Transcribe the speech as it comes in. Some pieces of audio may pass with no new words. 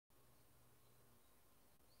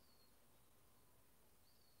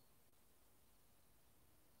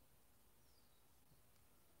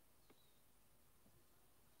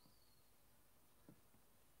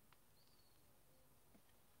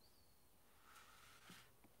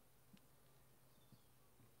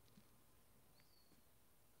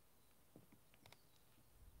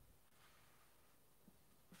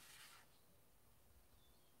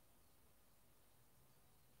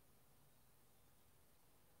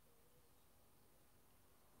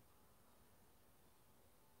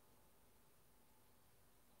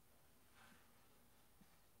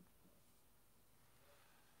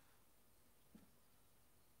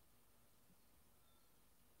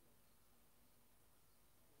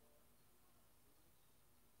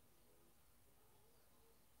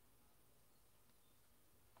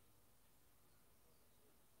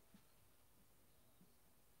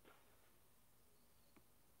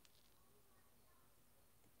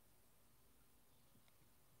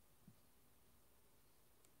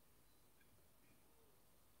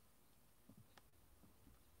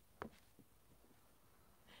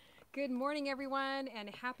Good morning, everyone, and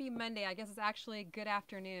happy Monday. I guess it's actually good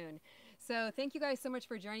afternoon. So thank you guys so much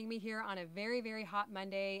for joining me here on a very, very hot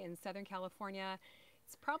Monday in Southern California.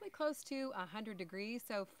 It's probably close to 100 degrees,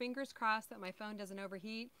 so fingers crossed that my phone doesn't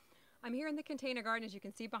overheat. I'm here in the container garden, as you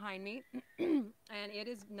can see behind me, and it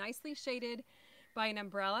is nicely shaded by an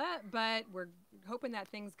umbrella, but we're hoping that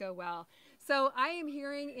things go well. So I am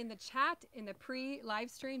hearing in the chat, in the pre-live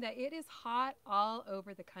stream, that it is hot all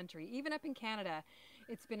over the country, even up in Canada.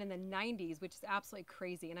 It's been in the 90s, which is absolutely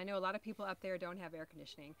crazy. And I know a lot of people up there don't have air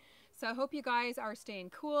conditioning. So I hope you guys are staying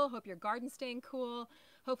cool. Hope your garden's staying cool.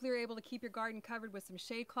 Hopefully you're able to keep your garden covered with some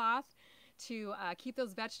shade cloth to keep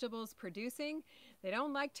those vegetables producing. They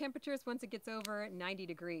don't like temperatures once it gets over 90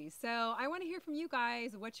 degrees. So I want to hear from you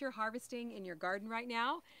guys what you're harvesting in your garden right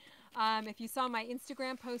now. If you saw my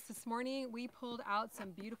Instagram post this morning, we pulled out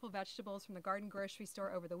some beautiful vegetables from the garden grocery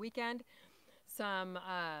store over the weekend. Some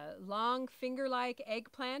long finger-like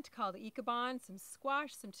eggplant called Ikebon, some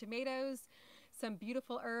squash, some tomatoes, some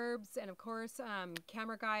beautiful herbs, and of course,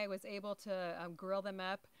 camera guy was able to grill them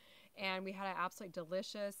up, and we had an absolutely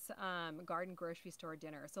delicious garden grocery store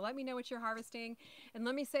dinner. So let me know what you're harvesting, and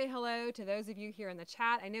let me say hello to those of you here in the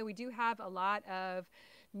chat. I know we do have a lot of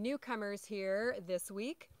newcomers here this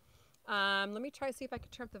week. Let me try to see if I can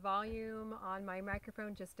turn up the volume on my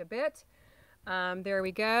microphone just a bit. There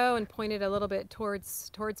we go, and point it a little bit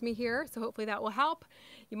towards me here, so hopefully that will help.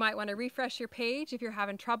 You might want to refresh your page if you're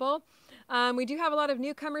having trouble. We do have a lot of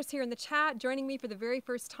newcomers here in the chat joining me for the very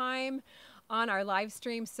first time on our live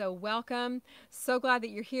stream, so welcome. So glad that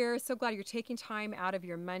you're here. So glad you're taking time out of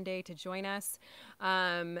your Monday to join us.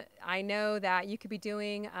 I know that you could be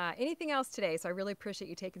doing anything else today, so I really appreciate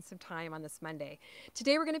you taking some time on this Monday.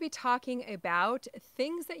 Today we're going to be talking about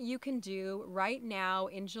things that you can do right now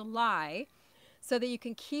in July so that you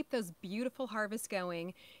can keep those beautiful harvests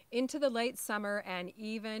going into the late summer and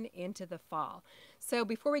even into the fall. So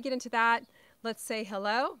before we get into that, let's say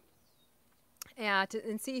hello and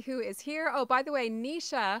see who is here. Oh, by the way,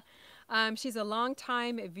 Nisha, she's a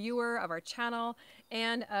longtime viewer of our channel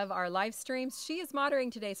and of our live streams. She is moderating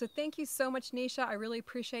today, so thank you so much, Nisha. I really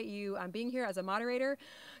appreciate you being here as a moderator.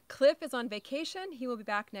 Cliff is on vacation. He will be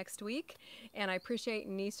back next week, and I appreciate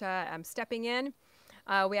Nisha stepping in.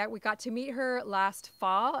 We got to meet her last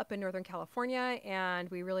fall up in Northern California, and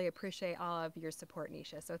we really appreciate all of your support,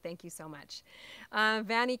 Nisha. So thank you so much.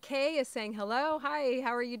 Vanny K is saying hello. Hi,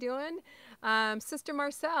 how are you doing? Sister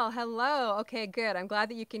Marcel, hello. Okay, good. I'm glad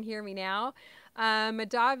that you can hear me now.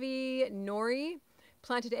 Madavi Nori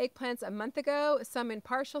planted eggplants a month ago, some in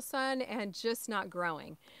partial sun and just not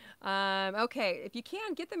growing. Okay, if you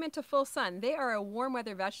can, get them into full sun. They are a warm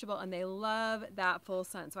weather vegetable and they love that full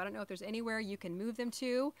sun. So I don't know if there's anywhere you can move them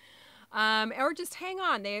to, or just hang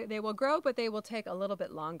on. They will grow, but they will take a little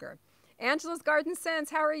bit longer. Angela's Garden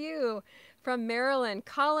Sense, how are you? From Maryland,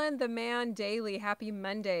 Colin the Man Daily, happy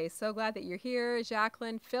Monday. So glad that you're here.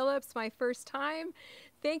 Jacqueline Phillips, my first time.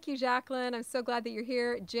 Thank you, Jacqueline. I'm so glad that you're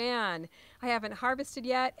here. Jan, I haven't harvested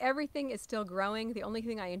yet. Everything is still growing. The only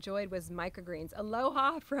thing I enjoyed was microgreens.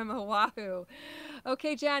 Aloha from Oahu.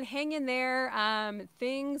 Okay, Jan, hang in there.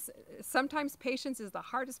 Sometimes patience is the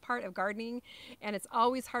hardest part of gardening, and it's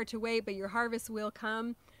always hard to wait, but your harvest will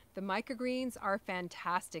come. The microgreens are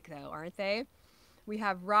fantastic, though, aren't they? We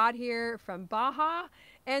have Rod here from Baja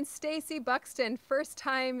and Stacy Buxton, first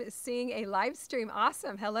time seeing a live stream.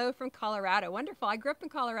 Awesome. Hello from Colorado. Wonderful. I grew up in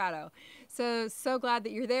Colorado. So glad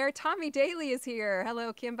that you're there. Tommy Daly is here.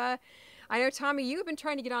 Hello, Kimba. I know, Tommy, you've been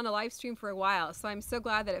trying to get on the live stream for a while, so I'm so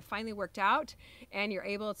glad that it finally worked out and you're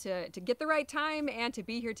able to get the right time and to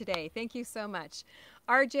be here today. Thank you so much.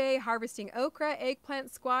 RJ harvesting okra,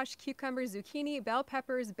 eggplant, squash, cucumber, zucchini, bell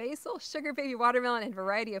peppers, basil, sugar baby watermelon, and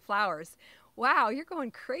variety of flowers. Wow, you're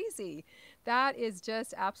going crazy. That is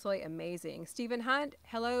just absolutely amazing. Stephen Hunt,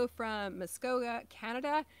 hello from Muskoka,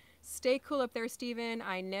 Canada. Stay cool up there, Stephen.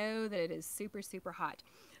 I know that it is super, super hot.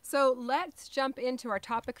 So let's jump into our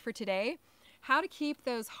topic for today, how to keep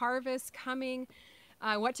those harvests coming,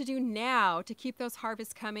 what to do now to keep those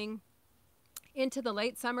harvests coming into the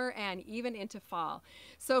late summer and even into fall.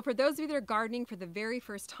 So for those of you that are gardening for the very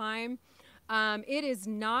first time, it is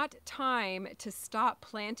not time to stop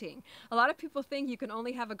planting. A lot of people think you can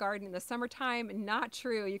only have a garden in the summertime. Not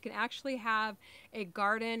true. You can actually have a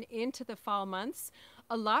garden into the fall months.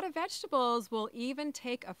 A lot of vegetables will even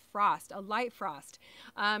take a frost, a light frost.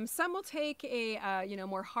 Some will take a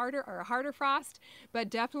more harder or a harder frost, but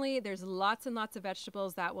definitely there's lots and lots of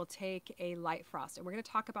vegetables that will take a light frost, and we're going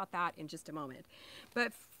to talk about that in just a moment.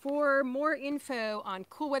 But For more info on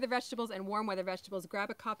cool weather vegetables and warm weather vegetables, grab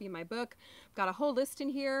a copy of my book. I've got a whole list in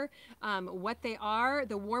here, what they are.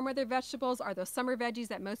 The warm weather vegetables are those summer veggies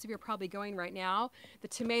that most of you are probably going right now. The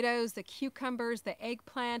tomatoes, the cucumbers, the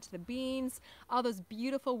eggplant, the beans, all those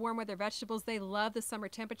beautiful warm weather vegetables. They love the summer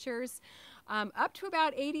temperatures, up to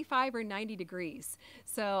about 85 or 90 degrees.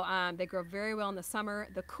 So they grow very well in the summer.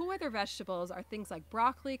 The cool weather vegetables are things like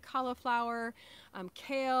broccoli, cauliflower,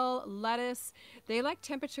 kale, lettuce. They like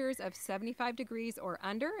temperatures of 75 degrees or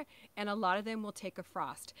under, and a lot of them will take a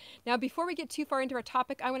frost. Now, before we get too far into our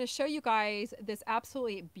topic, I want to show you guys this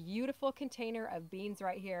absolutely beautiful container of beans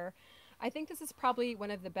right here. I think this is probably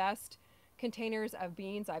one of the best containers of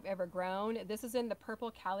beans I've ever grown. This is in the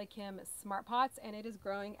purple Calichem Smart Pots, and it is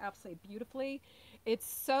growing absolutely beautifully.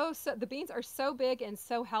 It's the beans are so big and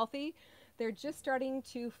so healthy. They're just starting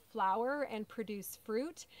to flower and produce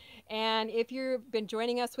fruit. And if you've been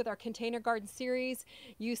joining us with our container garden series,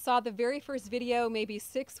 you saw the very first video maybe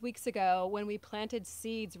 6 weeks ago when we planted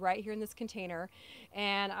seeds right here in this container.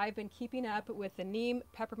 And I've been keeping up with the neem,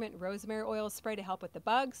 peppermint, rosemary oil spray to help with the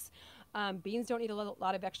bugs. Beans don't need a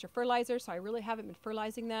lot of extra fertilizer, so I really haven't been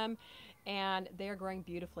fertilizing them, and they're growing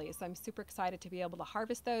beautifully. So I'm super excited to be able to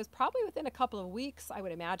harvest those probably within a couple of weeks, I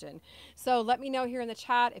would imagine. So let me know here in the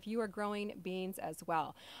chat if you are growing beans as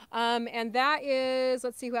well. And that is,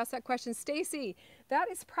 let's see who asked that question. Stacy,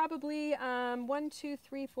 that is probably 1, 2,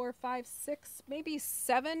 3, 4, 5, 6, maybe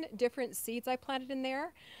 7 different seeds I planted in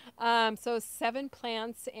there. So 7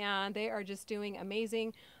 plants, and they are just doing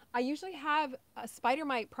amazing. I usually have spider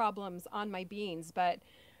mite problems on my beans, but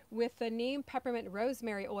with the neem, peppermint,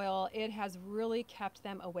 rosemary oil, it has really kept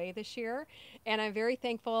them away this year. And I'm very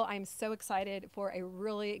thankful. I'm so excited for a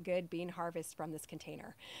really good bean harvest from this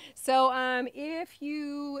container. So if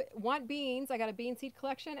you want beans, I got a bean seed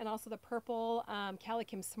collection and also the purple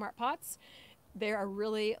Calichem Smart Pots. They are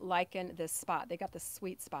really liking this spot. They got the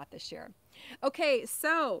sweet spot this year. Okay,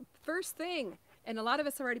 so first thing, and a lot of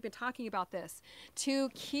us have already been talking about this, to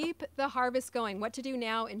keep the harvest going, what to do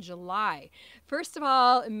now in July. First of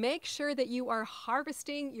all, make sure that you are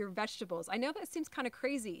harvesting your vegetables. I know that seems kind of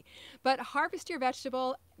crazy, but harvest your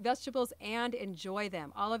vegetables and enjoy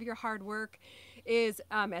them. All of your hard work is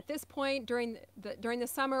at this point during the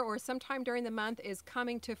summer or sometime during the month is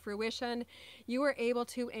coming to fruition. You are able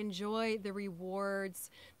to enjoy the rewards,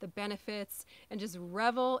 the benefits, and just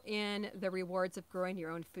revel in the rewards of growing your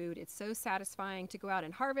own food. It's so satisfying to go out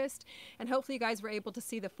and harvest, and hopefully you guys were able to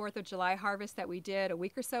see the 4th of July harvest that we did a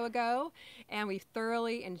week or so ago, and we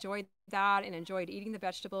thoroughly enjoyed that and enjoyed eating the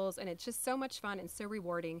vegetables, and it's just so much fun and so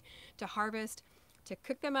rewarding to harvest, to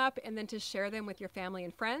cook them up, and then to share them with your family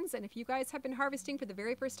and friends. And if you guys have been harvesting for the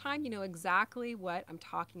very first time, you know exactly what I'm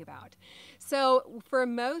talking about. So for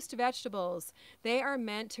most vegetables, they are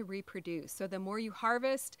meant to reproduce. So the more you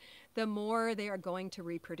harvest, the more they are going to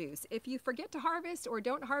reproduce. If you forget to harvest or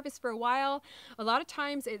don't harvest for a while, a lot of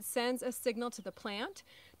times it sends a signal to the plant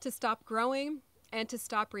to stop growing and to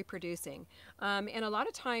stop reproducing. And a lot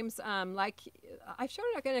of times, like I've shown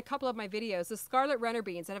it in a couple of my videos, the scarlet runner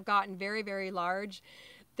beans that have gotten very, very large,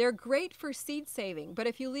 they're great for seed saving. But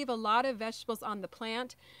if you leave a lot of vegetables on the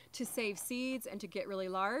plant to save seeds and to get really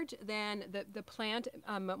large, then the plant,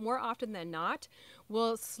 more often than not,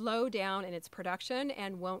 will slow down in its production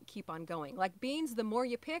and won't keep on going. Like beans, the more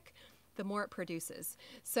you pick, the more it produces.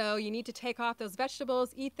 So you need to take off those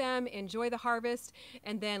vegetables, eat them, enjoy the harvest,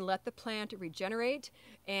 and then let the plant regenerate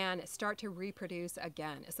and start to reproduce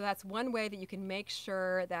again. So that's one way that you can make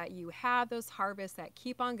sure that you have those harvests that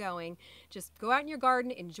keep on going. Just go out in your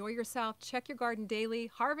garden, enjoy yourself, check your garden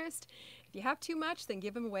daily, harvest. If you have too much, then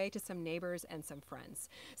give them away to some neighbors and some friends.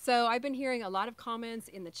 So I've been hearing a lot of comments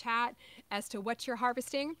in the chat as to what you're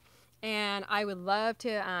harvesting, and I would love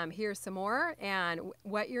to hear some more and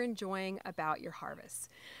what you're enjoying about your harvest.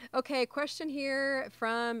 Okay, question here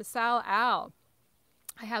from Sal Al.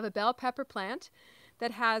 I have a bell pepper plant that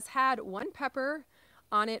has had 1 pepper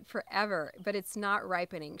on it forever, but it's not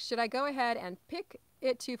ripening. Should I go ahead and pick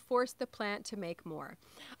it to force the plant to make more?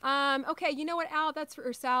 Okay, you know what, Al? That's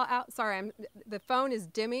for Sal Al. Sorry, the phone is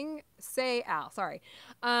dimming. Say Al, sorry.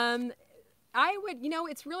 I would, you know,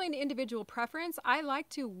 it's really an individual preference. I like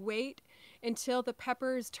to wait until the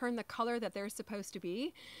peppers turn the color that they're supposed to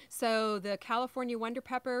be. So the California Wonder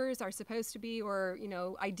Peppers are supposed to be, or, you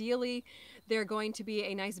know, ideally they're going to be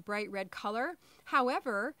a nice bright red color.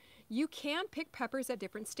 However, you can pick peppers at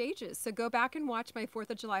different stages. So go back and watch my 4th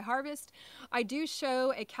of July harvest. I do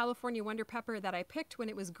show a California Wonder Pepper that I picked when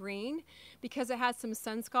it was green because it has some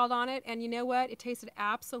sun scald on it. And you know what? It tasted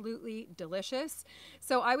absolutely delicious.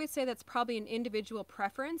 So I would say that's probably an individual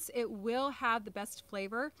preference. It will have the best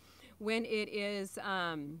flavor when it is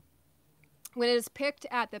picked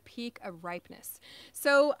at the peak of ripeness.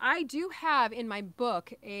 So I do have in my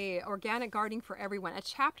book, a Organic Gardening for Everyone, a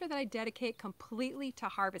chapter that I dedicate completely to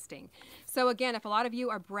harvesting. So again, if a lot of you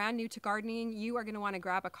are brand new to gardening, you are going to want to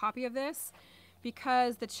grab a copy of this,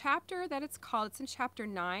 because the chapter that it's called, it's in chapter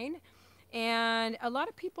 9. And a lot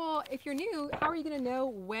of people, if you're new, how are you going to know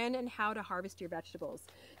when and how to harvest your vegetables?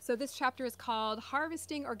 So this chapter is called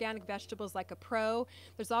Harvesting Organic Vegetables Like a Pro.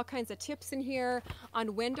 There's all kinds of tips in here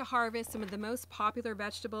on when to harvest some of the most popular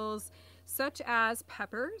vegetables, such as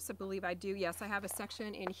peppers. I believe I do. Yes, I have a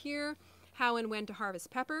section in here, how and when to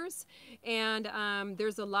harvest peppers. And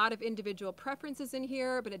there's a lot of individual preferences in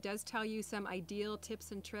here, but it does tell you some ideal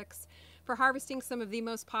tips and tricks for harvesting some of the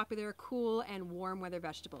most popular cool and warm weather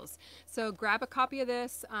vegetables. So grab a copy of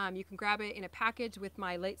this. You can grab it in a package with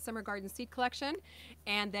my late summer garden seed collection,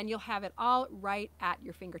 and then you'll have it all right at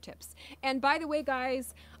your fingertips. And by the way,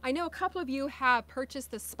 guys, I know a couple of you have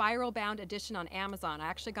purchased the spiral bound edition on Amazon. I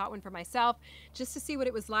actually got one for myself just to see what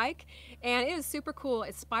it was like, and it is super cool.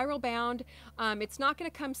 It's spiral bound. It's not going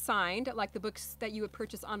to come signed like the books that you would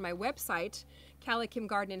purchase on my website. Callie Kim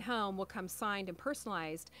Garden and Home will come signed and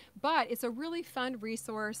personalized, but it's a really fun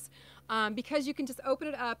resource because you can just open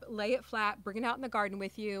it up, lay it flat, bring it out in the garden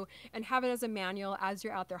with you, and have it as a manual as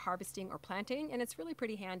you're out there harvesting or planting, and it's really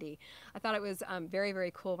pretty handy. I thought it was very,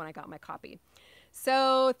 very cool when I got my copy.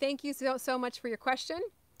 So thank you so much for your question.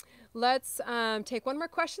 Let's take one more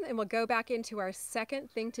question and we'll go back into our second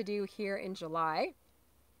thing to do here in July.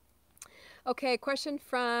 Okay, question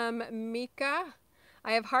from Mika.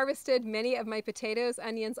 I have harvested many of my potatoes,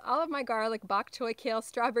 onions, all of my garlic, bok choy, kale,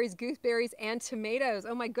 strawberries, gooseberries, and tomatoes.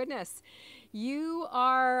 Oh my goodness. You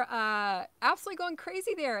are absolutely going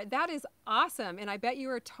crazy there. That is awesome. And I bet you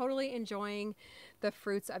are totally enjoying the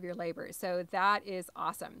fruits of your labor. So that is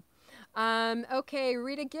awesome. Okay,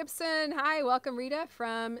 Rita Gibson. Hi, welcome Rita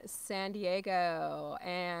from San Diego.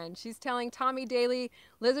 And she's telling Tommy Daly,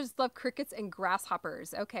 lizards love crickets and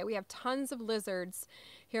grasshoppers. Okay, we have tons of lizards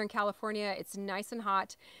here in California. It's nice and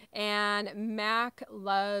hot. And Mac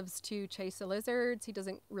loves to chase the lizards. He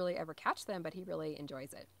doesn't really ever catch them, but he really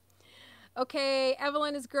enjoys it. Okay,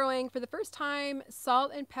 Evelyn is growing for the first time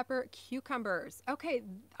salt and pepper cucumbers. Okay,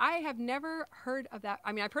 I have never heard of that.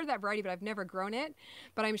 I mean, I've heard of that variety, but I've never grown it.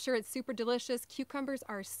 But I'm sure it's super delicious. Cucumbers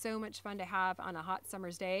are so much fun to have on a hot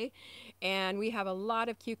summer's day. And we have a lot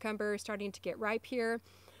of cucumbers starting to get ripe here.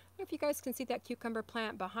 I don't know if you guys can see that cucumber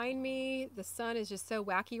plant behind me. The sun is just so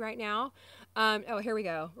wacky right now. Oh, here we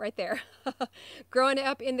go, right there. Growing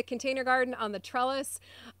up in the container garden on the trellis.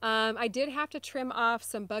 I did have to trim off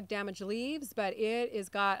some bug damaged leaves, but it has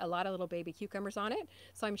got a lot of little baby cucumbers on it.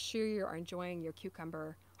 So I'm sure you are enjoying your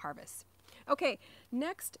cucumber harvest. Okay,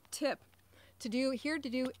 next tip to do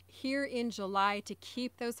here in July to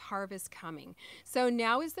keep those harvests coming. So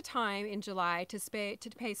now is the time in July to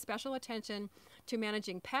pay special attention to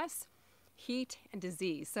managing pests, heat, and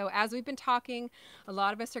disease. So as we've been talking, a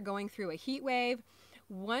lot of us are going through a heat wave.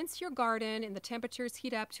 Once your garden and the temperatures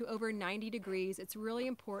heat up to over 90 degrees, it's really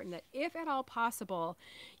important that if at all possible,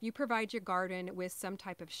 you provide your garden with some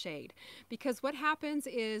type of shade. Because what happens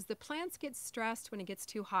is the plants get stressed when it gets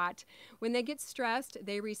too hot. When they get stressed,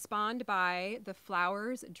 they respond by the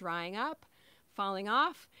flowers drying up, falling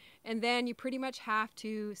off, and then you pretty much have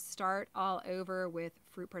to start all over with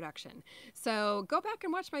fruit production. So go back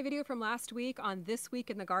and watch my video from last week on This Week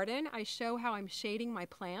in the Garden. I show how I'm shading my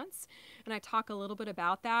plants, and I talk a little bit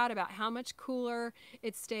about that, about how much cooler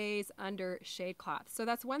it stays under shade cloth. So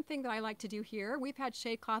that's one thing that I like to do here. We've had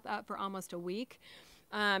shade cloth up for almost a week.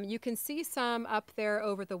 You can see some up there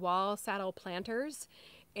over the wall, saddle planters.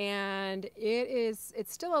 And it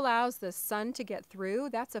still allows the sun to get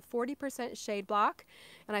through. That's a 40% shade block,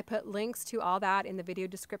 and I put links to all that in the video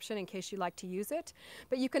description in case you'd like to use it.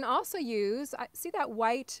 But you can also use, see that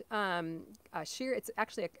white sheer, it's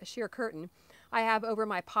actually a sheer curtain I have over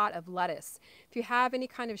my pot of lettuce. If you have any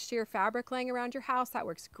kind of sheer fabric laying around your house, that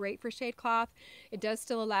works great for shade cloth. It does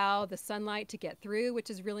still allow the sunlight to get through, which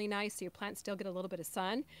is really nice, so your plants still get a little bit of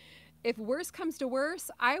sun. If worse comes to worse,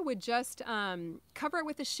 I would just cover it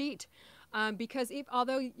with a sheet because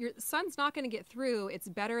although your sun's not going to get through, it's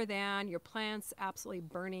better than your plants absolutely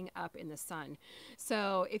burning up in the sun.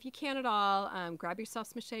 So if you can at all, grab yourself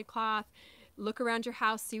some shade cloth, look around your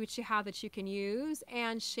house, see what you have that you can use,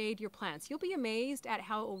 and shade your plants. You'll be amazed at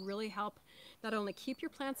how it will really help not only keep your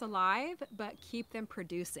plants alive, but keep them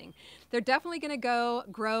producing. They're definitely going to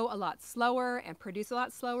grow a lot slower and produce a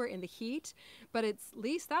lot slower in the heat, but at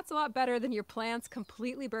least that's a lot better than your plants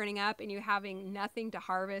completely burning up and you having nothing to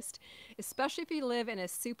harvest, especially if you live in a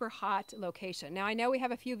super hot location. Now, I know we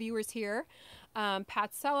have a few viewers here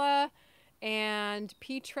Patsella and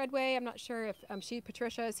P. Treadway. I'm not sure if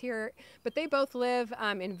Patricia is here, but they both live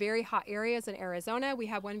in very hot areas in Arizona. We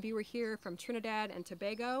have one viewer here from Trinidad and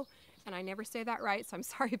Tobago, and I never say that right, so I'm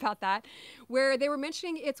sorry about that, where they were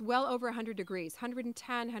mentioning it's well over 100 degrees,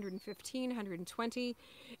 110, 115, 120,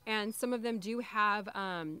 and some of them do have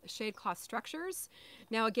shade cloth structures.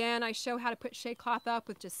 Now again, I show how to put shade cloth up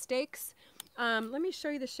with just stakes. Let me show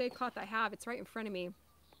you the shade cloth I have. It's right in front of me.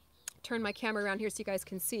 Turn my camera around here so you guys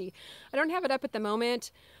can see. I don't have it up at the moment,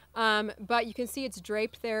 but you can see it's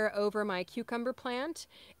draped there over my cucumber plant,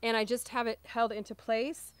 and I just have it held into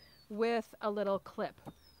place with a little clip.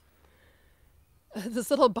 This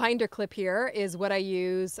little binder clip here is what I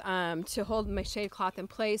use to hold my shade cloth in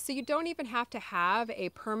place, so you don't even have to have a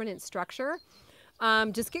permanent structure.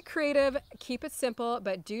 Just get creative, keep it simple,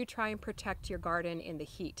 but do try and protect your garden in the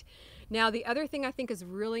heat. Now, the other thing I think is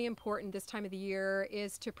really important this time of the year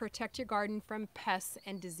is to protect your garden from pests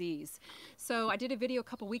and disease. So I did a video a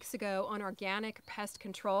couple weeks ago on organic pest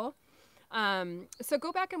control. So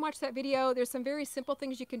go back and watch that video. There's some very simple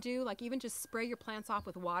things you can do, like even just spray your plants off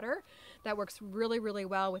with water. That works really, really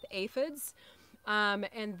well with aphids.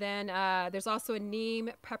 And then there's also a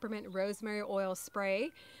neem, peppermint, rosemary oil spray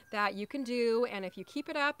that you can do, and if you keep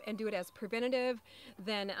it up and do it as preventative,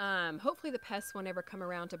 then hopefully the pests won't ever come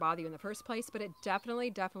around to bother you in the first place, but it definitely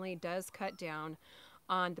does cut down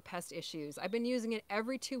on the pest issues. I've been using it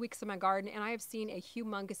every 2 weeks in my garden, and I have seen a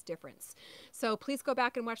humongous difference. So please go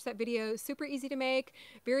back and watch that video. Super easy to make,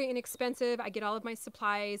 very inexpensive. I get all of my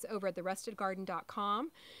supplies over at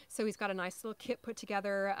therestedgarden.com. So he's got a nice little kit put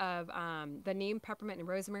together of the neem, peppermint, and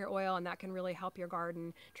rosemary oil, and that can really help your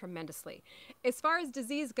garden tremendously. As far as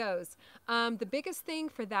disease goes, the biggest thing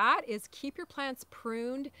for that is keep your plants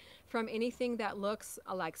pruned from anything that looks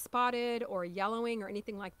like spotted or yellowing or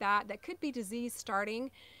anything like that. That could be disease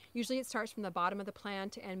starting. Usually it starts from the bottom of the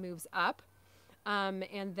plant and moves up.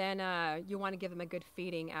 And then you want to give them a good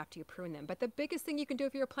feeding after you prune them. But the biggest thing you can do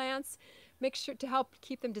for your plants, make sure to help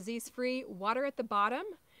keep them disease-free, water at the bottom,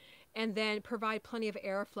 and then provide plenty of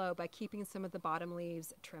airflow by keeping some of the bottom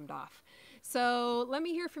leaves trimmed off. So let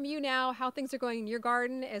me hear from you now how things are going in your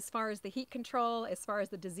garden as far as the heat control, as far as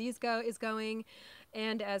the disease is going,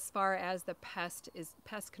 and as far as the pest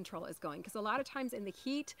control is going. Because a lot of times in the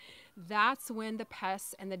heat, that's when the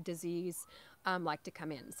pests and the disease like to come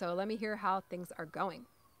in. So let me hear how things are going.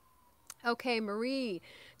 Okay, Marie,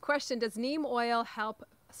 question, does neem oil help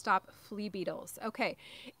stop flea beetles? Okay,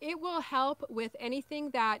 it will help with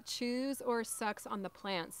anything that chews or sucks on the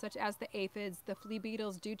plants, such as the aphids. The flea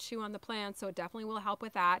beetles do chew on the plants, so it definitely will help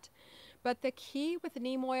with that. But the key with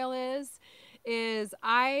neem oil is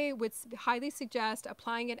I would highly suggest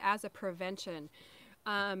applying it as a prevention.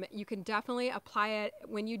 You can definitely apply it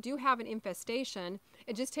when you do have an infestation.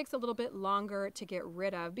 It just takes a little bit longer to get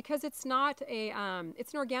rid of because it's not a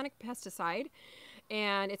it's an organic pesticide,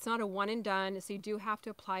 and it's not a one and done, so you do have to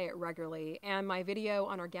apply it regularly. And my video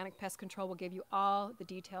on organic pest control will give you all the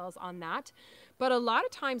details on that. But a lot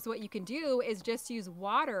of times what you can do is just use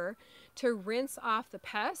water to rinse off the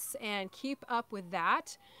pests and keep up with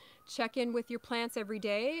that. Check in with your plants every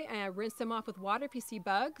day and rinse them off with water if you see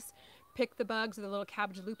bugs. Pick the bugs or the little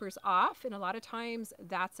cabbage loopers off, and a lot of times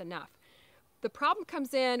that's enough. The problem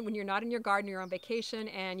comes in when you're not in your garden, you're on vacation,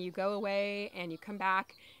 and you go away and you come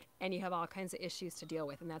back and you have all kinds of issues to deal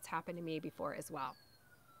with, and that's happened to me before as well.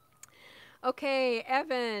 Okay,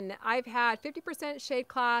 Evan, I've had 50% shade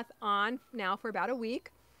cloth on now for about a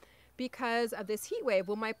week because of this heat wave.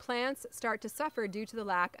 Will my plants start to suffer due to the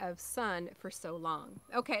lack of sun for so long?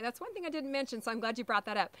 Okay, that's one thing I didn't mention, so I'm glad you brought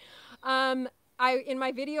that up. In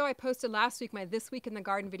my video I posted last week, my This Week in the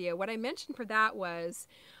Garden video, what I mentioned for that was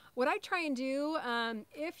what I try and do,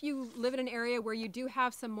 if you live in an area where you do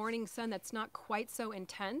have some morning sun that's not quite so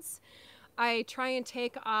intense, I try and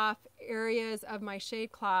take off areas of my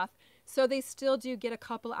shade cloth so they still do get a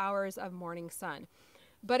couple hours of morning sun.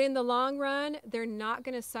 But in the long run, they're not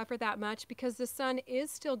going to suffer that much because the sun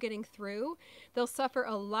is still getting through. They'll suffer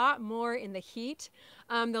a lot more in the heat.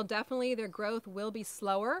 Their growth will be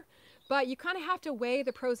slower, but you kind of have to weigh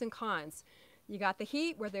the pros and cons. You got the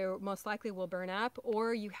heat where they most likely will burn up,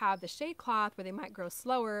 or you have the shade cloth where they might grow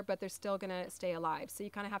slower, but they're still going to stay alive. So you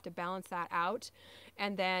kind of have to balance that out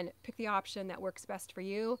and then pick the option that works best for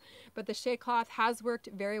you. But the shade cloth has worked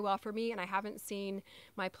very well for me, and I haven't seen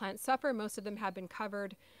my plants suffer. Most of them have been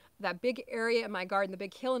covered. That big area in my garden, the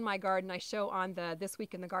big hill in my garden I show on the This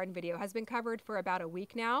Week in the Garden video, has been covered for about a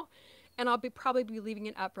week now, and I'll probably be leaving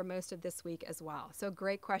it up for most of this week as well. So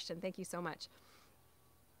great question. Thank you so much.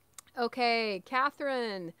 Okay,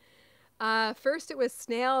 Catherine, First it was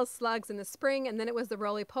snails, slugs in the spring, and then it was the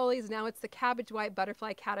roly-polies. Now it's the cabbage white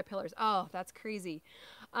butterfly caterpillars. Oh, that's crazy.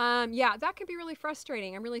 Yeah, that can be really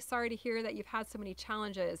frustrating. I'm really sorry to hear that you've had so many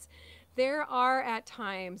challenges. There are at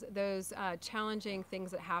times those challenging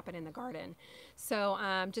things that happen in the garden. So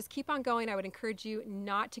just keep on going. I would encourage you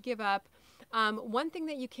not to give up. One thing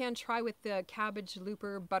that you can try with the cabbage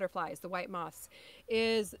looper butterflies, the white moths,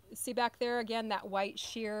 is, see back there again, that white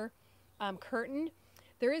sheer curtain.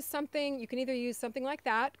 There is something, you can either use something like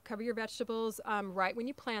that, cover your vegetables right when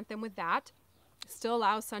you plant them with that. Still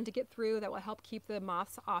allows sun to get through. That will help keep the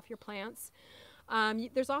moths off your plants.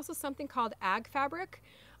 There's also something called ag fabric.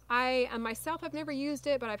 I myself have never used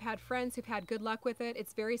it, but I've had friends who've had good luck with it.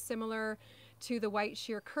 It's very similar to the white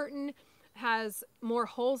sheer curtain. Has more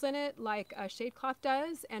holes in it like a shade cloth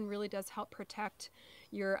does, and really does help protect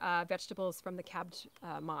your vegetables from the cabbage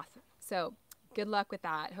moth. So good luck with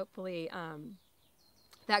that. Hopefully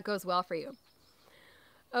that goes well for you.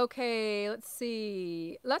 Okay, let's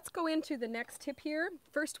see. Let's go into the next tip here.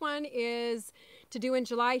 First one is to do in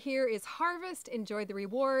July here is harvest, enjoy the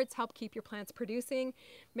rewards, help keep your plants producing.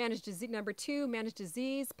 Manage disease. Number 2, manage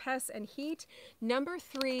disease, pests, and heat. Number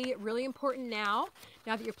 3, really important now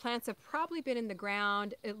that your plants have probably been in the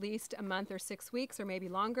ground at least a month or 6 weeks or maybe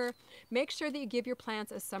longer, make sure that you give your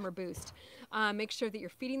plants a summer boost. Make sure that you're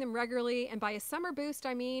feeding them regularly. And by a summer boost,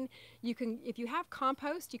 I mean, you can, if you have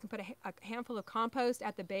compost, you can put a handful of compost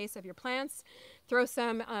at the base of your plants, throw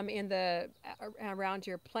some around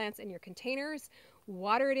your plants in your containers,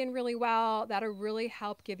 water it in really well. That'll really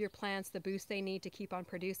help give your plants the boost they need to keep on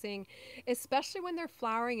producing, especially when they're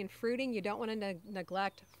flowering and fruiting. You don't want to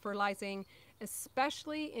neglect fertilizing,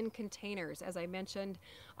 especially in containers. As I mentioned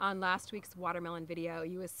on last week's watermelon video,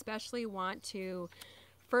 you especially want to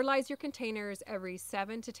fertilize your containers every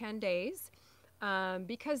 7 to 10 days.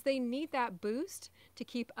 Because they need that boost to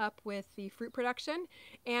keep up with the fruit production.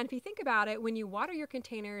 And if you think about it, when you water your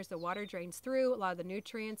containers, the water drains through, a lot of the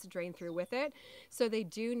nutrients drain through with it. So they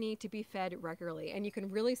do need to be fed regularly. And you can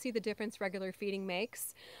really see the difference regular feeding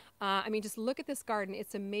makes. I mean, just look at this garden.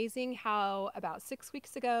 It's amazing how about 6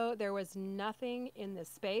 weeks ago, there was nothing in this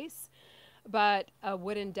space but a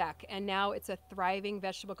wooden deck. And now it's a thriving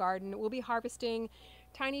vegetable garden. We'll be harvesting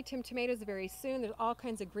tiny tomatoes very soon. There's all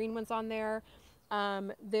kinds of green ones on there.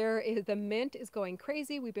 The mint is going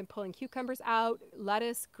crazy. We've been pulling cucumbers out,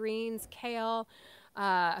 lettuce, greens, kale,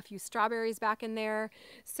 a few strawberries back in there.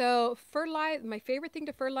 So my favorite thing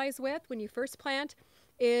to fertilize with when you first plant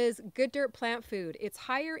is Good Dirt plant food. It's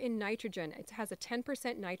higher in nitrogen. It has a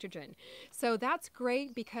 10% nitrogen. So that's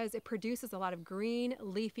great because it produces a lot of green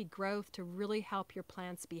leafy growth to really help your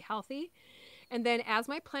plants be healthy. And then as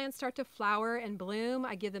my plants start to flower and bloom,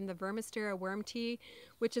 I give them the Vermistera worm tea,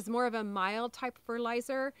 which is more of a mild type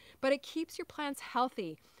fertilizer, but it keeps your plants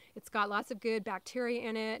healthy. It's got lots of good bacteria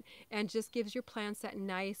in it and just gives your plants that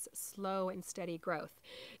nice, slow, and steady growth.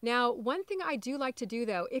 Now, one thing I do like to do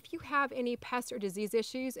though, if you have any pest or disease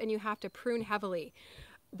issues and you have to prune heavily,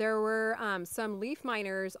 there were some leaf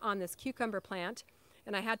miners on this cucumber plant,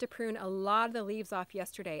 and I had to prune a lot of the leaves off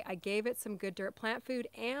yesterday. I gave it some Good Dirt plant food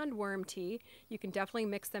and worm tea. You can definitely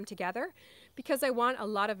mix them together because I want a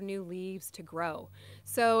lot of new leaves to grow.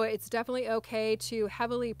 So it's definitely okay to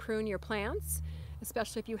heavily prune your plants,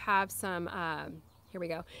 especially if you have some,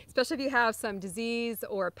 especially if you have some disease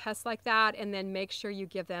or pests like that, and then make sure you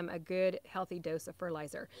give them a good healthy dose of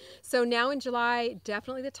fertilizer. So now in July,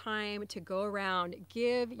 definitely the time to go around,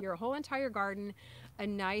 give your whole entire garden a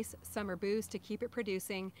nice summer boost to keep it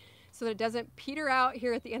producing so that it doesn't peter out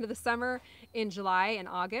here at the end of the summer in July and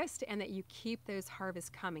August, and that you keep those harvests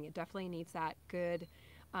coming. It definitely needs that good,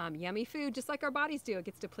 yummy food, just like our bodies do. It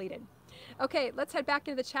gets depleted. Okay, let's head back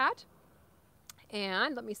into the chat.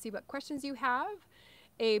 And let me see what questions you have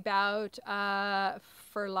about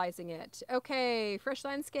fertilizing it. Okay, Fresh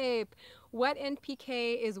Landscape. What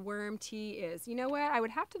NPK is worm tea is? You know what? I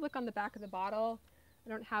would have to look on the back of the bottle. I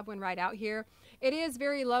don't have one right out here. It is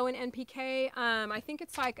very low in NPK. I think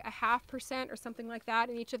it's like 0.5% or something like that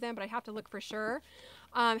in each of them, but I'd have to look for sure.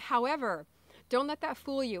 However, don't let that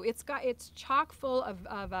fool you. It's chock full of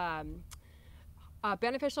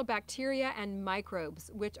beneficial bacteria and microbes,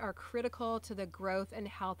 which are critical to the growth and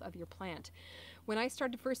health of your plant. When I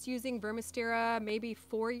started first using Vermistera maybe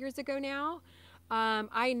 4 years ago now,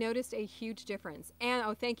 I noticed a huge difference. And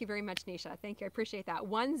oh, thank you very much, Nisha. Thank you. I appreciate that.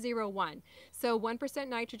 101. So 1%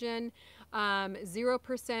 nitrogen,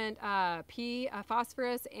 0% P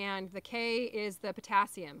phosphorus, and the K is the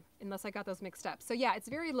potassium unless I got those mixed up. So yeah, it's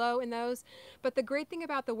very low in those. But the great thing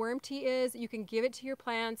about the worm tea is you can give it to your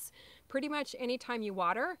plants pretty much anytime you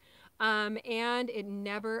water. And it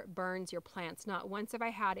never burns your plants. Not once have I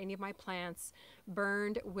had any of my plants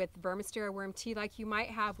burned with Vermistera worm tea like you might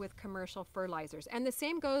have with commercial fertilizers. And the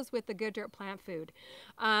same goes with the Good Dirt plant food.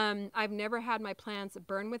 I've never had my plants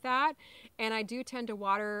burn with that. And I do tend to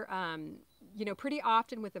water, you know, pretty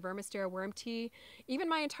often with the Vermistera worm tea. Even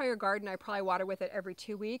my entire garden, I probably water with it every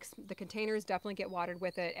 2 weeks. The containers definitely get watered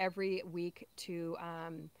with it every week to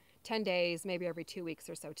 10 days, maybe every 2 weeks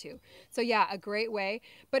or so too. So yeah, a great way.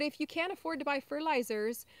 But if you can't afford to buy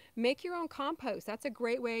fertilizers, make your own compost. That's a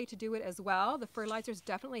great way to do it as well. The fertilizers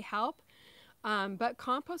definitely help. But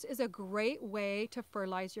compost is a great way to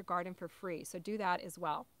fertilize your garden for free. So do that as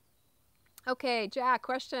well. Okay, Jack,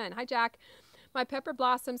 question. Hi, Jack. My pepper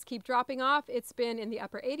blossoms keep dropping off. It's been in the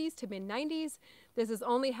upper 80s to mid 90s. This is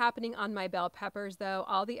only happening on my bell peppers though.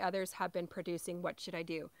 All the others have been producing. What should I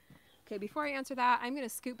do? Okay, before I answer that, I'm going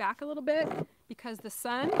to scoot back a little bit because the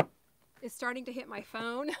sun is starting to hit my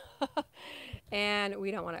phone and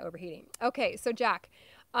we don't want it overheating. Okay, so Jack,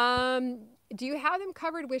 do you have them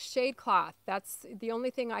covered with shade cloth? That's the only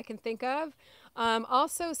thing I can think of.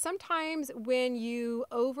 Also, sometimes when you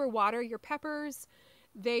overwater your peppers,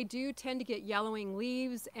 they do tend to get yellowing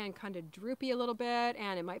leaves and kind of droopy a little bit,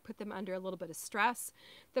 and it might put them under a little bit of stress.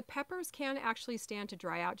 The peppers can actually stand to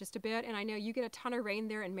dry out just a bit, and I know you get a ton of rain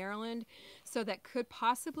there in Maryland, so that could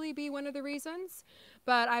possibly be one of the reasons.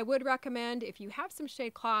 But I would recommend, if you have some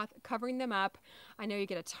shade cloth, covering them up. I know you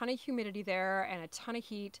get a ton of humidity there and a ton of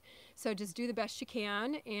heat, so just do the best you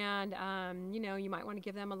can, and you know, you might want to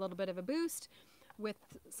give them a little bit of a boost with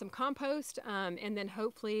some compost, and then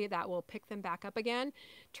hopefully that will pick them back up again.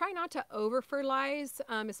 Try not to over fertilize,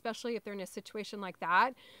 especially if they're in a situation like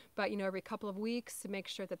that, but you know, every couple of weeks, make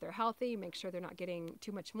sure that they're healthy, make sure they're not getting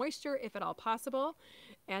too much moisture if at all possible,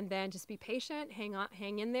 and then just be patient,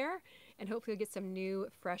 hang in there, and hopefully you'll get some new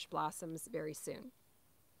fresh blossoms very soon.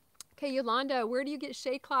 Okay, Yolanda, where do you get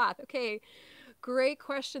shade cloth? Okay, great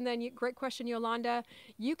question then. Great question, Yolanda.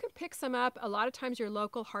 You can pick some up. A lot of times your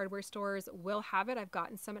local hardware stores will have it. I've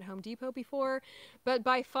gotten some at Home Depot before, but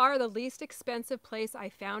by far the least expensive place I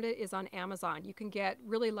found it is on Amazon. You can get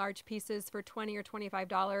really large pieces for $20 or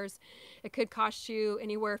 $25. It could cost you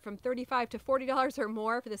anywhere from $35 to $40 or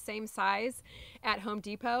more for the same size at Home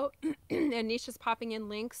Depot. And Nisha's popping in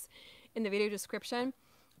links in the video description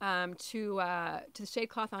to the shade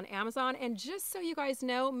cloth on Amazon. And just so you guys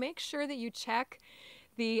know, make sure that you check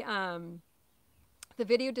the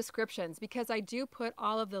video descriptions, because I do put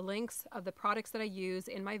all of the links of the products that I use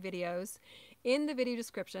in my videos in the video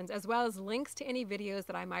descriptions, as well as links to any videos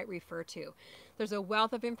that I might refer to. There's a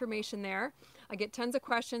wealth of information there. I get tons of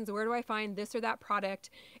questions. Where do I find this or that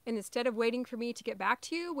product? And instead of waiting for me to get back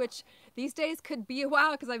to you, which these days could be a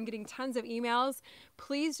while because I'm getting tons of emails,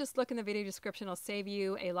 please just look in the video description. It'll save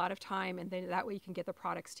you a lot of time, and then that way you can get the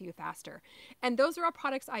products to you faster. And those are all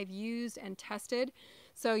products I've used and tested,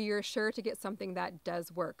 so you're sure to get something that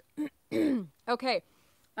does work. Okay,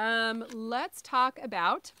 let's talk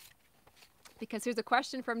about, because here's a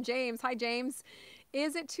question from James. Hi, James.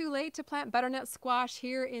 Is it too late to plant butternut squash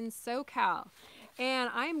here in SoCal? And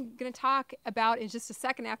I'm going to talk about in just a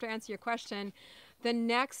second after I answer your question, the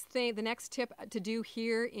next tip to do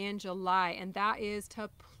here in July, and that is to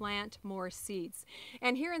plant more seeds.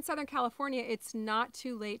 And here in Southern California, it's not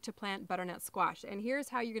too late to plant butternut squash. And here's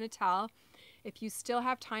how you're going to tell if you still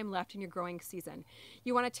have time left in your growing season.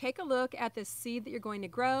 You want to take a look at the seed that you're going to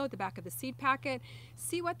grow, the back of the seed packet,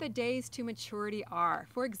 see what the days to maturity are.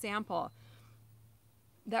 For example,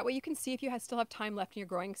 that way you can see if you still have time left in your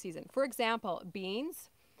growing season. For example,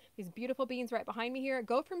 beans, these beautiful beans right behind me here,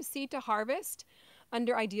 go from seed to harvest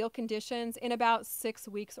under ideal conditions in about 6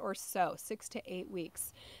 weeks or so, 6 to 8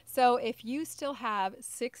 weeks. So if you still have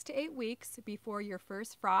 6 to 8 weeks before your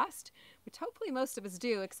first frost, which hopefully most of us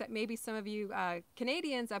do, except maybe some of you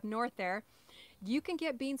Canadians up north there, you can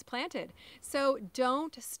get beans planted. So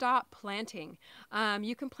don't stop planting.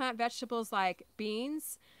 You can plant vegetables like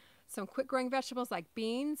beans, some quick growing vegetables like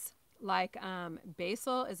beans, like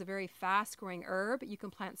basil is a very fast growing herb. You can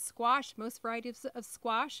plant squash, most varieties of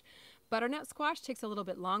squash. Butternut squash takes a little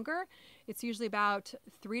bit longer. It's usually about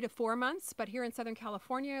 3 to 4 months, but here in Southern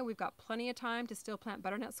California, we've got plenty of time to still plant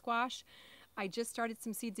butternut squash. I just started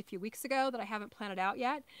some seeds a few weeks ago that I haven't planted out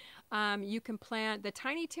yet. You can plant, the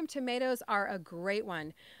Tiny Tim tomatoes are a great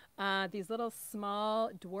one. These little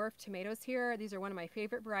small dwarf tomatoes here, these are one of my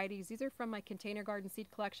favorite varieties. These are from my container garden seed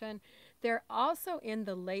collection. They're also in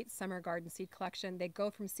the late summer garden seed collection. They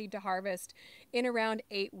go from seed to harvest in around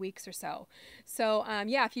 8 weeks or so. So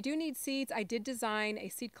yeah, if you do need seeds, I did design a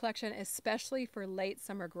seed collection especially for late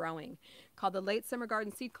summer growing called the Late Summer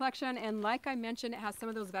Garden Seed Collection. And like I mentioned, it has some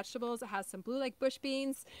of those vegetables. It has some blue lake bush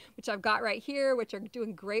beans, which I've got right here, which are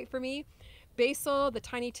doing great for me. Basil, the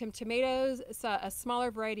tiny Tim tomatoes, a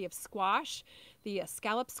smaller variety of squash, the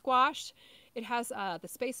scallop squash. It has the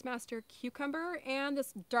Space Master cucumber and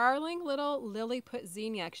this darling little Lilliput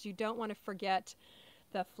zinnia, because you don't want to forget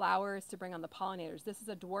the flowers to bring on the pollinators. This is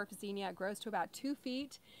a dwarf zinnia. It grows to about 2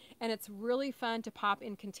 feet, and it's really fun to pop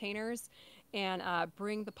in containers and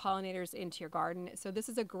bring the pollinators into your garden. So this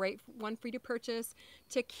is a great one for you to purchase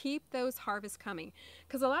to keep those harvests coming.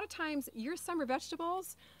 Because a lot of times your summer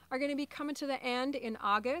vegetables are going to be coming to the end in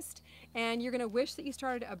August, and you're going to wish that you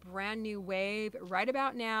started a brand new wave right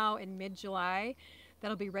about now in mid-July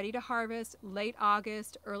that'll be ready to harvest late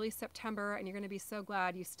August, early September, and you're going to be so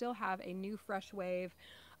glad you still have a new fresh wave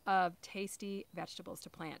of tasty vegetables to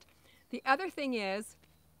plant. The other thing is,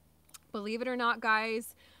 believe it or not,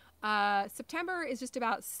 guys, September is just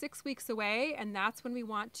about 6 weeks away, and that's when we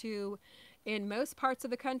want to, in most parts of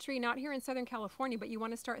the country, not here in Southern California, but you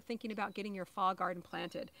want to start thinking about getting your fall garden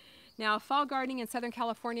planted. Now, fall gardening in Southern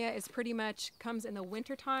California is pretty much comes in the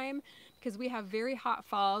winter time, because we have very hot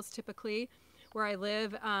falls typically where I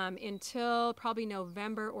live until probably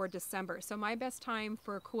November or December. So my best time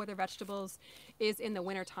for cool weather vegetables is in the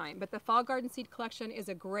winter time. But the Fall Garden Seed Collection is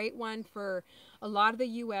a great one for a lot of the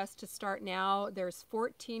U.S. to start now. There's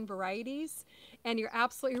 14 varieties, and you're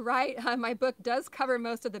absolutely right. My book does cover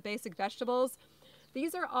most of the basic vegetables.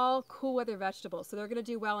 These are all cool weather vegetables, so they're going to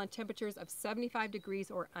do well in temperatures of 75 degrees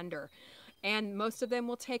or under. And most of them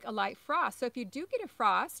will take a light frost. So if you do get a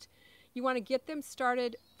frost, you want to get them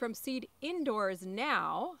started from seed indoors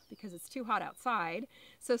now because it's too hot outside.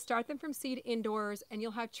 So start them from seed indoors, and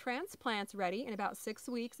you'll have transplants ready in about 6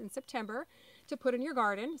 weeks in September to put in your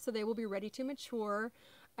garden. So they will be ready to mature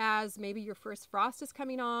as maybe your first frost is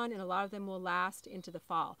coming on, and a lot of them will last into the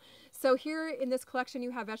fall. So here in this collection,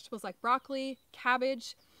 you have vegetables like broccoli,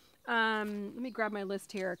 cabbage. Let me grab my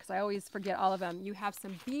list here because I always forget all of them. You have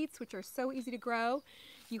some beets, which are so easy to grow.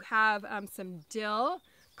 You have some dill,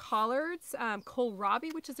 collards,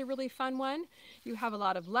 kohlrabi, which is a really fun one. You have a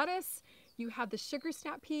lot of lettuce. You have the sugar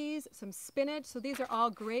snap peas, some spinach. So these are all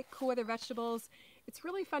great cool weather vegetables. It's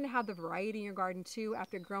really fun to have the variety in your garden too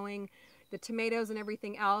after growing the tomatoes and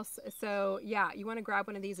everything else. So yeah, you want to grab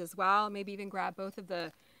one of these as well. Maybe even grab both of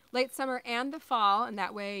the late summer and the fall, and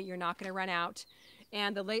that way you're not going to run out.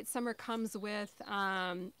 And the late summer comes with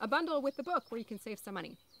a bundle with the book where you can save some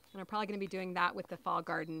money. And I'm probably going to be doing that with the fall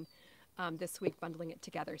garden this week, bundling it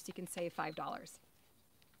together, so you can save $5.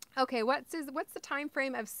 Okay, what's the time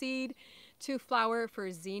frame of seed to flower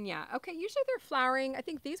for zinnia? Okay, usually they're flowering. I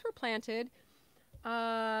think these were planted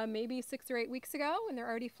maybe 6 or 8 weeks ago, and they're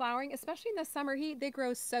already flowering. Especially in the summer heat, they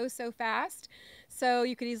grow so fast. So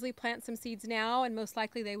you could easily plant some seeds now, and most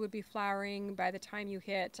likely they would be flowering by the time you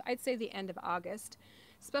hit, I'd say, the end of August,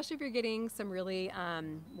 especially if you're getting some really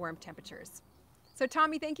warm temperatures. So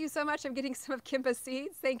Tommy, thank you so much. I'm getting some of Kimpa's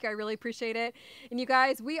seeds. Thank you. I really appreciate it. And you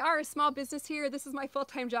guys, we are a small business here. This is my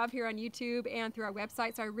full-time job here on YouTube and through our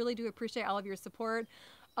website. So I really do appreciate all of your support.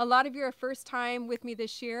 A lot of you are first time with me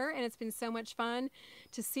this year, and it's been so much fun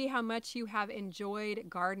to see how much you have enjoyed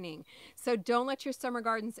gardening. So don't let your summer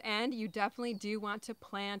gardens end. You definitely do want to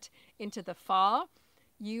plant into the fall.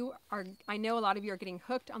 I know a lot of you are getting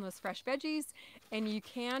hooked on those fresh veggies, and you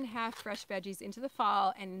can have fresh veggies into the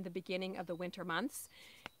fall and in the beginning of the winter months.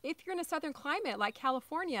 If you're in a southern climate like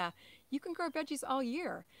California, you can grow veggies all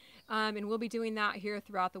year. And we'll be doing that here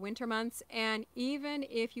throughout the winter months. And even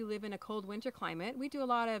if you live in a cold winter climate, we do a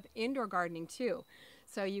lot of indoor gardening too.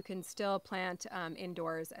 So you can still plant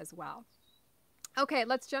indoors as well. Okay,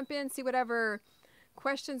 let's jump in, see whatever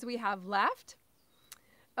questions we have left.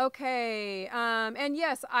 Okay, and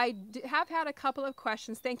yes, I have had a couple of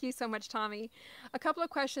questions. Thank you so much, Tommy. A couple of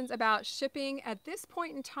questions about shipping. At this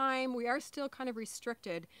point in time, we are still kind of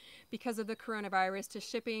restricted because of the coronavirus to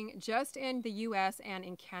shipping just in the US and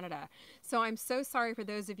in Canada. So I'm so sorry for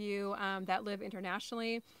those of you that live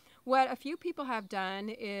internationally. What a few people have done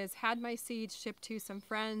is had my seeds shipped to some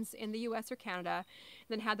friends in the US or Canada,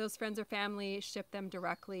 then had those friends or family ship them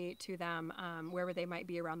directly to them wherever they might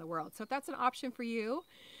be around the world. So if that's an option for you,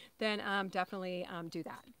 then definitely do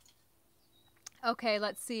that. Okay,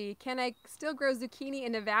 let's see. Can I still grow zucchini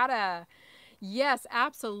in Nevada? Yes,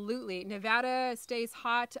 absolutely. Nevada stays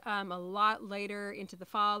hot a lot later into the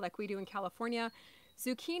fall like we do in California.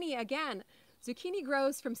 Zucchini, again, zucchini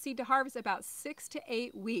grows from seed to harvest about 6 to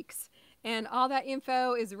 8 weeks. And all that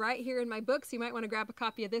info is right here in my book, so you might want to grab a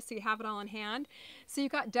copy of this so you have it all in hand. So you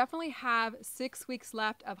definitely have 6 weeks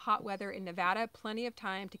left of hot weather in Nevada, plenty of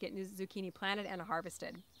time to get new zucchini planted and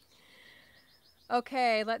harvested.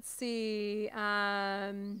 Okay, let's see.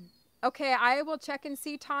 Okay, I will check and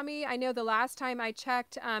see, Tommy. I know the last time I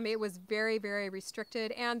checked, it was very, very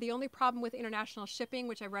restricted. And the only problem with international shipping,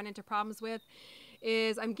 which I've run into problems with,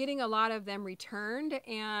 is I'm getting a lot of them returned,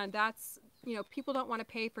 and that's, you know, people don't want to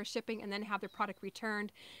pay for shipping and then have their product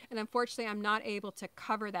returned. And unfortunately, I'm not able to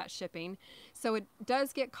cover that shipping. So it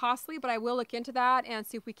does get costly, but I will look into that and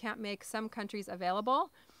see if we can't make some countries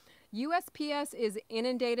available. USPS is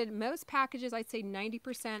inundated. Most packages, I'd say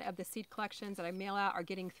 90% of the seed collections that I mail out are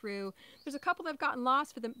getting through. There's a couple that have gotten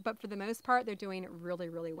lost, but for the most part, they're doing really,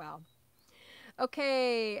 really well.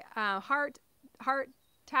 Okay, heart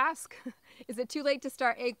task. Is it too late to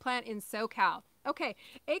start eggplant in SoCal? Okay,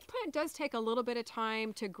 eggplant does take a little bit of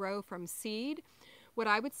time to grow from seed. What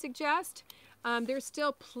I would suggest, there's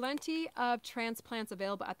still plenty of transplants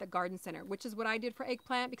available at the garden center, which is what I did for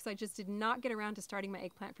eggplant because I just did not get around to starting my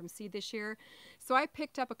eggplant from seed this year. So I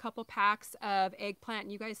picked up a couple packs of eggplant,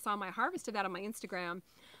 and you guys saw my harvest of that on my Instagram,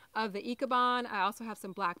 of the Ichabod. I also have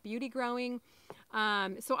some Black Beauty growing.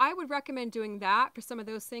 So I would recommend doing that for some of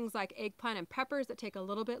those things like eggplant and peppers that take a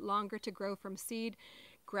little bit longer to grow from seed.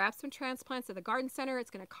 Grab some transplants at the garden center. It's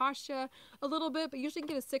going to cost you a little bit, but usually you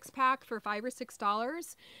can get a 6-pack for $5 or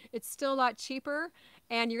 $6. It's still a lot cheaper,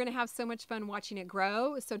 and you're going to have so much fun watching it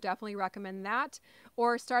grow. So definitely recommend that.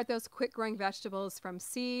 Or start those quick growing vegetables from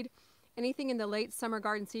seed. Anything in the late summer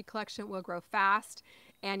garden seed collection will grow fast,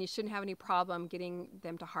 and you shouldn't have any problem getting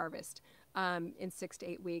them to harvest in 6 to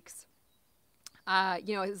 8 weeks.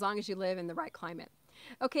 You know, as long as you live in the right climate.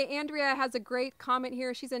 Okay, Andrea has a great comment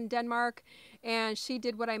here. She's in Denmark, and she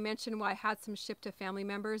did what I mentioned, why I had some shipped to family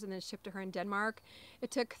members and then shipped to her in Denmark. It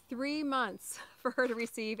took 3 months for her to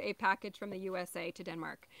receive a package from the USA to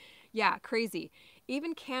Denmark. Yeah, crazy.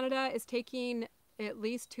 Even Canada is taking at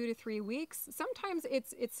least 2 to 3 weeks. Sometimes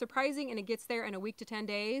it's surprising, and it gets there in a week to 10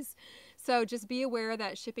 days. So just be aware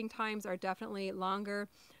that shipping times are definitely longer.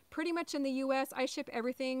 Pretty much in the US, I ship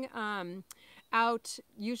everything out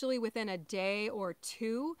usually within a day or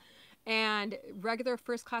 2, and regular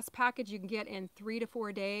first class package you can get in 3 to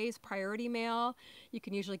 4 days. Priority mail you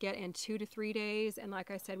can usually get in 2 to 3 days, and like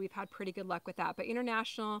I said, we've had pretty good luck with that. But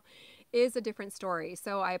international is a different story,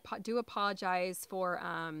 so I do apologize for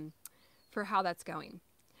how that's going.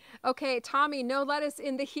 Okay, Tommy, no lettuce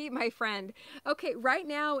in the heat, my friend. Okay, right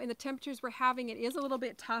now in the temperatures we're having, it is a little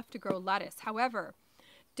bit tough to grow lettuce. However,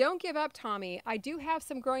 don't give up, Tommy. I do have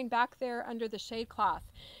some growing back there under the shade cloth,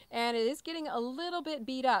 and it is getting a little bit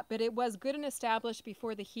beat up, but it was good and established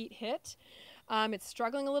before the heat hit. It's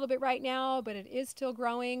struggling a little bit right now, but it is still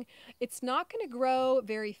growing. It's not going to grow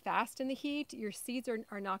very fast in the heat. Your seeds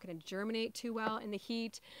are not going to germinate too well in the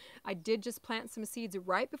heat. I did just plant some seeds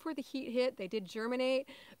right before the heat hit. They did germinate,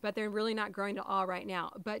 but they're really not growing at all right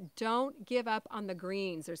now. But don't give up on the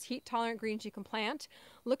greens. There's heat-tolerant greens you can plant.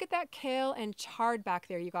 Look at that kale and chard back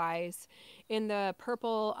there, you guys, in the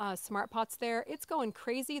purple smart pots there. It's going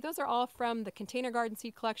crazy. Those are all from the container garden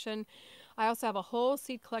seed collection. I also have a whole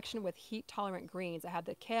seed collection with heat-tolerant greens. I have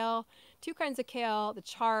the kale, 2 kinds of kale, the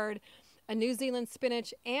chard, a New Zealand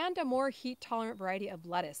spinach, and a more heat-tolerant variety of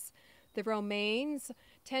lettuce. The romaines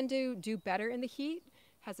tend to do better in the heat.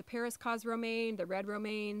 Has a Paris cause romaine, the red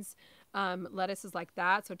romaines, lettuces like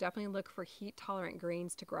that. So definitely look for heat-tolerant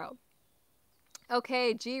greens to grow.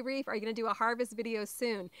 Okay, G Reef, are you going to do a harvest video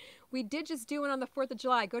soon? We did just do one on the 4th of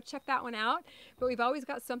July. Go check that one out. But we've always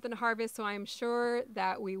got something to harvest, so I'm sure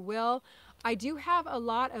that we will. I do have a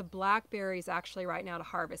lot of blackberries actually right now to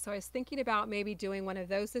harvest. So I was thinking about maybe doing one of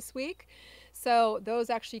those this week. So those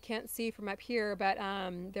actually you can't see from up here, but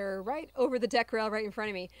they're right over the deck rail right in front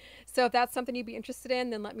of me. So if that's something you'd be interested in,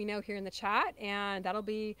 then let me know here in the chat. And that'll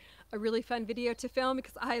be a really fun video to film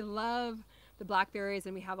because I love the blackberries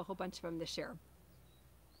and we have a whole bunch of them this year.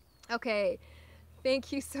 Okay,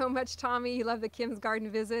 thank you so much, Tommy. You love the Kim's Garden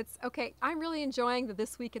visits. Okay, I'm really enjoying the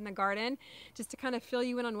This Week in the Garden, just to kind of fill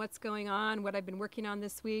you in on what's going on, what I've been working on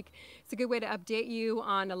this week. It's a good way to update you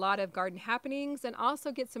on a lot of garden happenings and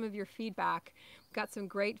also get some of your feedback. Got some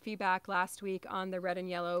great feedback last week on the red and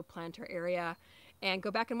yellow planter area. And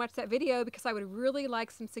go back and watch that video because I would really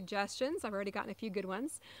like some suggestions. I've already gotten a few good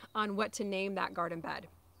ones on what to name that garden bed.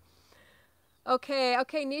 Okay,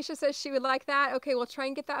 Nisha says she would like that. Okay, we'll try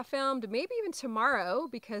and get that filmed, maybe even tomorrow,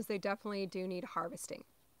 because they definitely do need harvesting.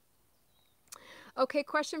 Okay,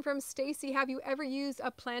 question from Stacy. Have you ever used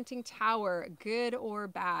a planting tower, good or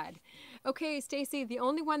bad? Okay, Stacy, the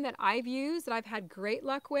only one that I've used that I've had great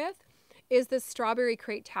luck with is the strawberry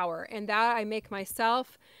crate tower, and that I make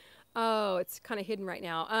myself. Oh, it's kind of hidden right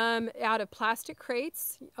now. Out of plastic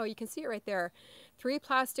crates. Oh, you can see it right there. 3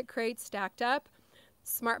 plastic crates stacked up.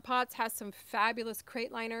 Smart Pots has some fabulous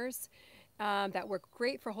crate liners that work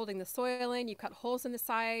great for holding the soil in. You cut holes in the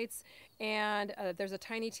sides, and there's a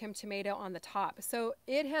tiny Tim tomato on the top. So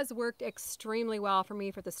it has worked extremely well for me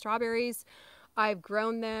for the strawberries. I've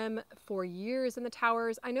grown them for years in the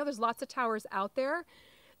towers. I know there's lots of towers out there.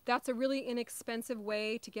 That's a really inexpensive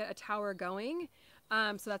way to get a tower going.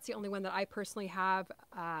 So that's the only one that I personally have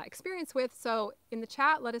experience with. So in the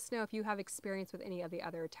chat, let us know if you have experience with any of the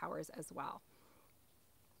other towers as well.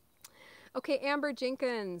 Okay, Amber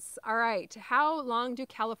Jenkins. All right. How long do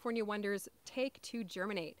California Wonders take to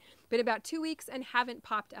germinate? Been about 2 weeks and haven't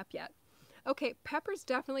popped up yet. Okay, peppers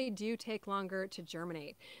definitely do take longer to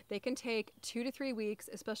germinate. They can take 2 to 3 weeks,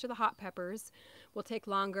 especially the hot peppers will take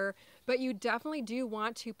longer, but you definitely do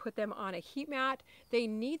want to put them on a heat mat. They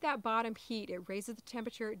need that bottom heat. It raises the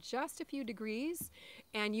temperature just a few degrees,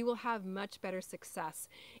 and you will have much better success.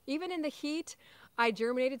 Even in the heat, I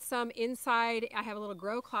germinated some inside. I have a little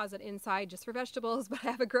grow closet inside just for vegetables, but I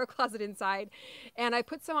have a grow closet inside, and I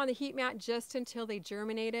put some on the heat mat just until they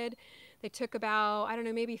germinated. They took about, I don't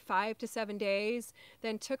know, maybe 5 to 7 days,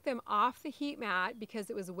 then took them off the heat mat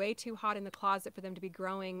because it was way too hot in the closet for them to be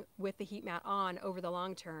growing with the heat mat on over the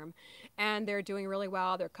long term. And they're doing really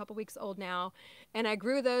well. They're a couple weeks old now. And I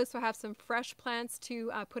grew those, so I have some fresh plants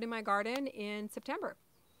to put in my garden in September.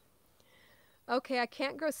 Okay, I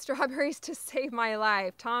can't grow strawberries to save my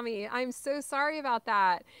life. Tommy, I'm so sorry about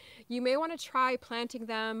that. You may want to try planting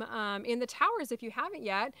them in the towers if you haven't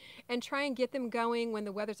yet, and try and get them going when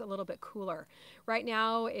the weather's a little bit cooler. Right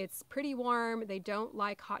now, it's pretty warm. They don't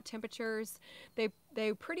like hot temperatures.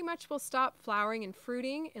 They pretty much will stop flowering and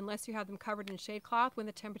fruiting unless you have them covered in shade cloth when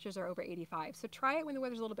the temperatures are over 85. So try it when the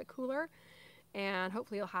weather's a little bit cooler, and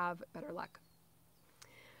hopefully you'll have better luck.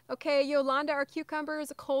 Okay, Yolanda, are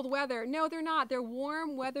cucumbers cold weather? No, they're not. They're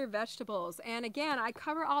warm weather vegetables. And again, I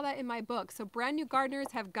cover all that in my book. So brand new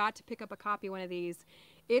gardeners have got to pick up a copy of one of these.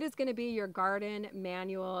 It is going to be your garden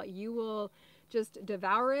manual. You will just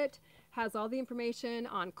devour it. Has all the information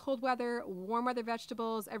on cold weather, warm weather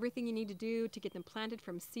vegetables, everything you need to do to get them planted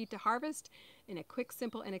from seed to harvest in a quick,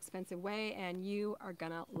 simple, inexpensive way. And you are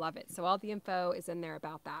going to love it. So all the info is in there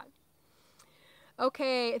about that.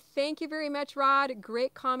 Okay, thank you very much, Rod.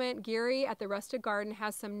 Great comment. Gary at the Rusted Garden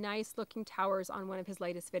has some nice looking towers on one of his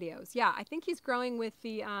latest videos. Yeah, I think he's growing with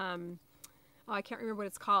the, oh, I can't remember what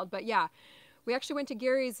it's called, but yeah. We actually went to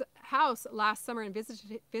Gary's house last summer and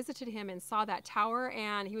visited him and saw that tower,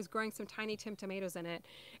 and he was growing some tiny Tim tomatoes in it,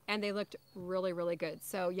 and they looked really, really good.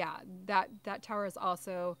 So yeah, that tower is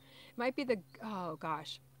also, it might be the, oh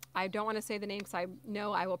gosh, I don't want to say the name because I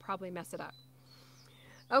know I will probably mess it up.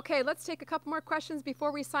 Okay, let's take a couple more questions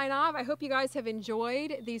before we sign off. I hope you guys have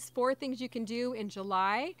enjoyed these 4 things you can do in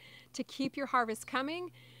July to keep your harvest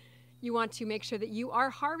coming. You want to make sure that you are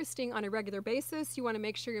harvesting on a regular basis. You want to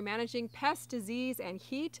make sure you're managing pest, disease, and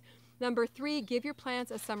heat. Number 3, give your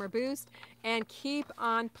plants a summer boost and keep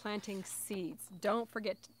on planting seeds. Don't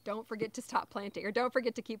forget to stop planting, or don't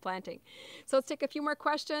forget to keep planting. So let's take a few more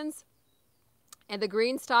questions. And the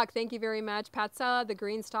green stalk, thank you very much, Patsella, the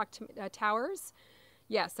green stalk towers.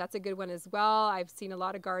 Yes, that's a good one as well. I've seen a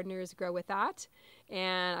lot of gardeners grow with that,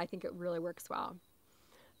 and I think it really works well.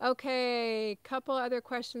 Okay, couple other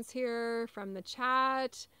questions here from the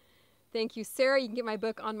chat. Thank you, Sarah. You can get my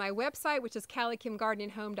book on my website, which is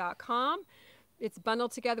CallieKimGardeningHome.com. It's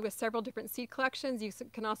bundled together with several different seed collections. You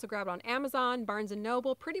can also grab it on Amazon, Barnes &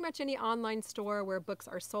 Noble, pretty much any online store where books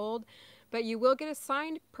are sold. But you will get a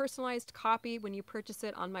signed, personalized copy when you purchase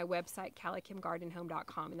it on my website,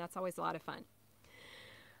 CallieKimGardeningHome.com, and that's always a lot of fun.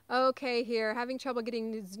 Okay, here, having trouble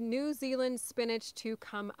getting New Zealand spinach to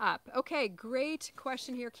come up. Okay, great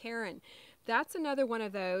question here, Karen. That's another one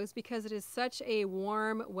of those because it is such a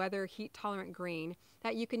warm weather, heat tolerant green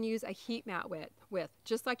that you can use a heat mat with,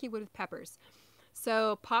 just like you would with peppers.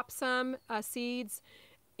 So pop some seeds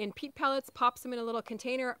in peat pellets, pop some in a little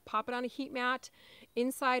container, pop it on a heat mat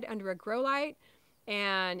inside under a grow light,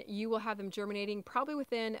 and you will have them germinating probably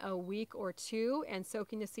within a week or 2, and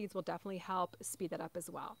soaking the seeds will definitely help speed that up as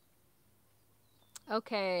well.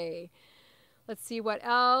 Okay, let's see what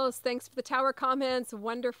else. Thanks for the tower comments.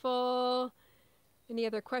 Wonderful. Any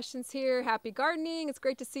other questions here? Happy gardening. It's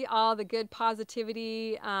great to see all the good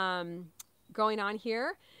positivity going on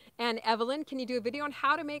here. And Evelyn, can you do a video on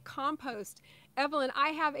how to make compost? Evelyn, I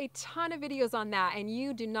have a ton of videos on that, and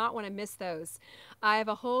you do not want to miss those. I have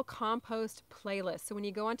a whole compost playlist. So when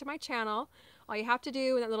you go onto my channel, all you have to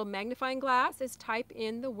do in that little magnifying glass is type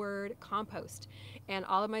in the word compost, and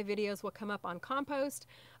all of my videos will come up on compost.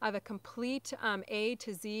 I have a complete A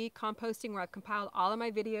to Z composting where I've compiled all of my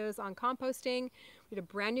videos on composting. We did a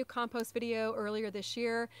brand new compost video earlier this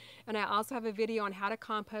year, and I also have a video on how to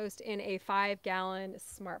compost in a 5-gallon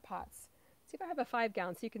Smart Pots. See if I have a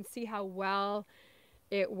 5-gallon so you can see how well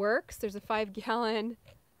it works. There's a 5-gallon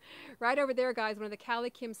right over there, guys, one of the Cali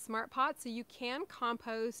Kim Smart Pots, so you can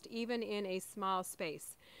compost even in a small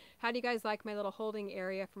space. How do you guys like my little holding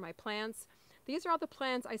area for my plants? These are all the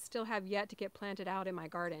plants I still have yet to get planted out in my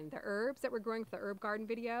garden. The herbs that we're growing for the herb garden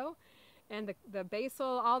video and the basil,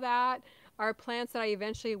 all that are plants that I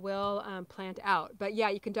eventually will plant out. But yeah,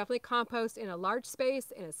 you can definitely compost in a large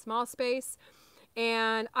space, in a small space.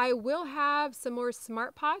 And I will have some more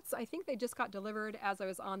Smart Pots. I think they just got delivered as I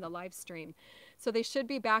was on the live stream. So they should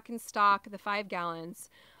be back in stock, the 5 gallons,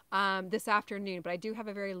 this afternoon. But I do have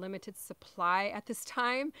a very limited supply at this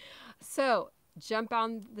time. So jump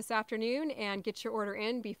on this afternoon and get your order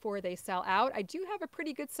in before they sell out. I do have a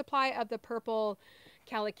pretty good supply of the purple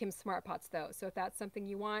Cali Kim Smart Pots though. So if that's something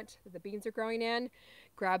you want, the beans are growing in,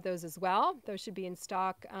 grab those as well. Those should be in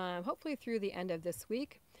stock hopefully through the end of this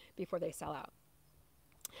week before they sell out.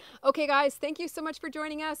 Okay, guys, thank you so much for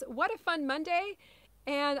joining us. What a fun Monday.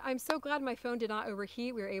 And I'm so glad my phone did not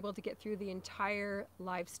overheat. We were able to get through the entire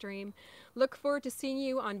live stream. Look forward to seeing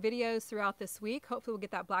you on videos throughout this week. Hopefully we'll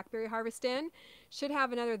get that blackberry harvest in. Should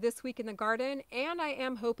have another this week in the garden. And I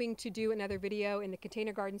am hoping to do another video in the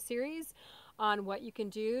container garden series on what you can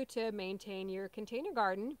do to maintain your container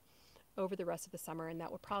garden over the rest of the summer. And that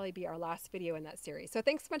will probably be our last video in that series. So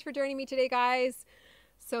thanks so much for joining me today, guys.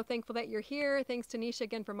 So thankful that you're here. Thanks to Nisha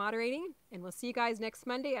again for moderating. And we'll see you guys next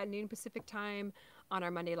Monday at noon Pacific time on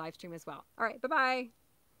our Monday live stream as well. All right, bye-bye.